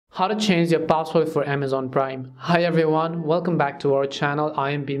How to change your password for Amazon Prime. Hi everyone, welcome back to our channel. I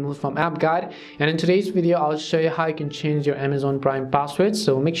am Bimal from App Guide, and in today's video I'll show you how you can change your Amazon Prime password,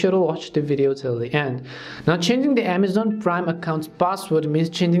 so make sure to watch the video till the end. Now, changing the Amazon Prime account's password means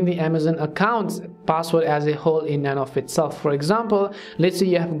changing the Amazon account's password as a whole in and of itself. For example, let's say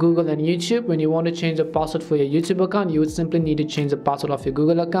you have Google and YouTube. When you want to change the password for your YouTube account, you would simply need to change the password of your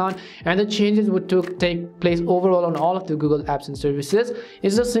Google account, and the changes would take place overall on all of the Google apps and services.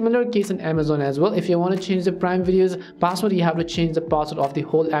 It's a similar case in Amazon as well. If you want to change the Prime Video's password, you have to change the password of the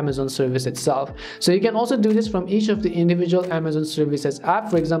whole Amazon service itself. So you can also do this from each of the individual Amazon services app.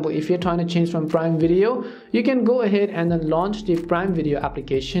 For example, if you're trying to change from Prime Video, you can go ahead and then launch the Prime Video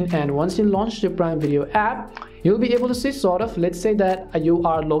application, and once you launch the Prime Video app, you'll be able to see let's say that you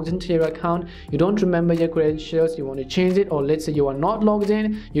are logged into your account, you don't remember your credentials, you want to change it, or let's say you are not logged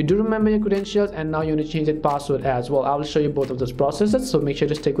in, you do remember your credentials, and now you want to change that password as well. I will show you both of those processes, so make sure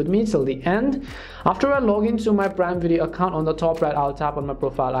to stick with me till the end. After I log into my Prime Video account, on the top right I'll tap on my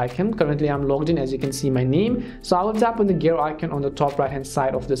profile icon. Currently I'm logged in, as you can see my name, so I will tap on the gear icon on the top right hand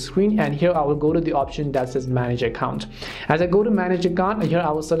side of the screen, and here I will go to the option that says manage account. As I go to manage account, here I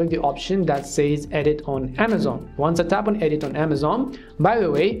will select the option that says edit on Amazon. Once I tap on edit on Amazon, by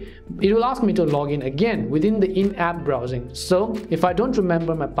the way, it will ask me to log in again within the in-app browsing. So if I don't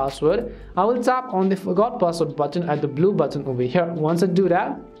remember my password, I will tap on the forgot password button at the blue button over here. Once I do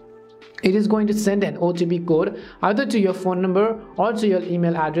that, it is going to send an OTP code either to your phone number or to your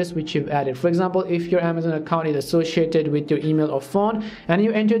email address which you've added. For example, if your Amazon account is associated with your email or phone and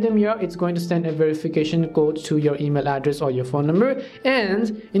you enter them here, it's going to send a verification code to your email address or your phone number.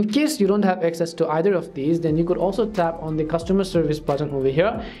 And in case you don't have access to either of these, then you could also tap on the customer service button over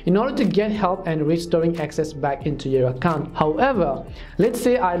here in order to get help and restoring access back into your account. However, let's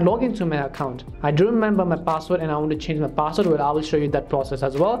say I log into my account, I do remember my password and I want to change my password. Well, I will show you that process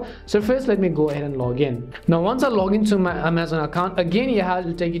as well. So first, let me go ahead and log in. Now, once I log into my Amazon account, again you have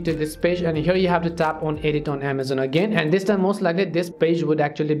to take you to this page, and here you have to tap on edit on Amazon again, and this time most likely this page would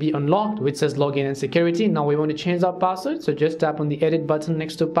actually be unlocked which says login and security. Now we want to change our password, so just tap on the edit button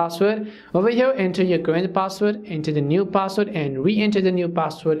next to password. Over here, enter your current password, enter the new password, and re-enter the new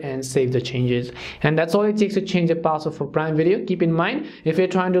password and save the changes. And that's all it takes to change the password for Prime Video. Keep in mind, if you're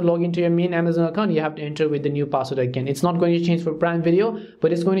trying to log into your main Amazon account, you have to enter with the new password again. It's not going to change for Prime Video,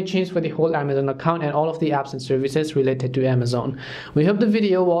 but it's going to change for the whole Amazon account and all of the apps and services related to Amazon. We hope the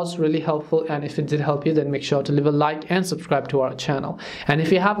video was really helpful, and if it did help you, then make sure to leave a like and subscribe to our channel. And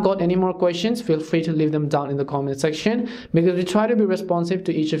if you have got any more questions, feel free to leave them down in the comment section, because we try to be responsive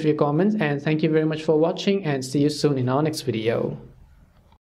to each of your comments. And thank you very much for watching, and see you soon in our next video.